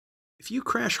If you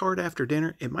crash hard after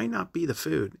dinner, it might not be the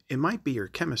food, it might be your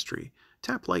chemistry.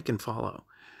 Tap like and follow.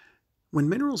 When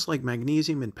minerals like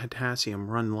magnesium and potassium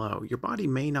run low, your body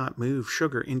may not move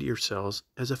sugar into your cells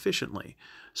as efficiently.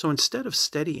 So instead of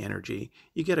steady energy,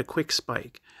 you get a quick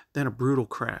spike, then a brutal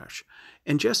crash.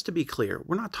 And just to be clear,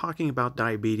 we're not talking about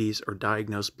diabetes or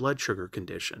diagnosed blood sugar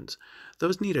conditions.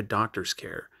 Those need a doctor's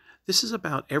care. This is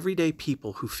about everyday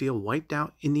people who feel wiped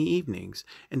out in the evenings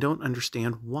and don't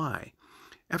understand why.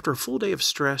 After a full day of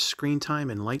stress, screen time,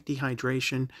 and light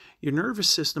dehydration, your nervous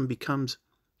system becomes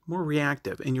more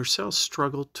reactive and your cells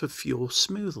struggle to fuel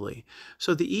smoothly.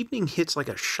 So the evening hits like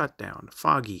a shutdown,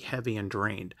 foggy, heavy, and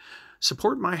drained.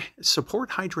 Support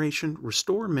hydration,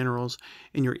 restore minerals,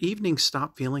 and your evenings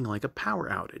stop feeling like a power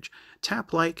outage.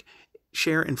 Tap like,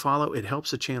 share, and follow. It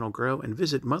helps the channel grow. And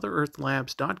visit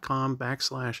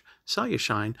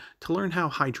motherearthlabs.com/CelluShine to learn how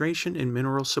hydration and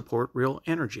minerals support real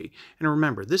energy. And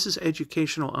remember, this is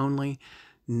educational only,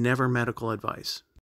 never medical advice.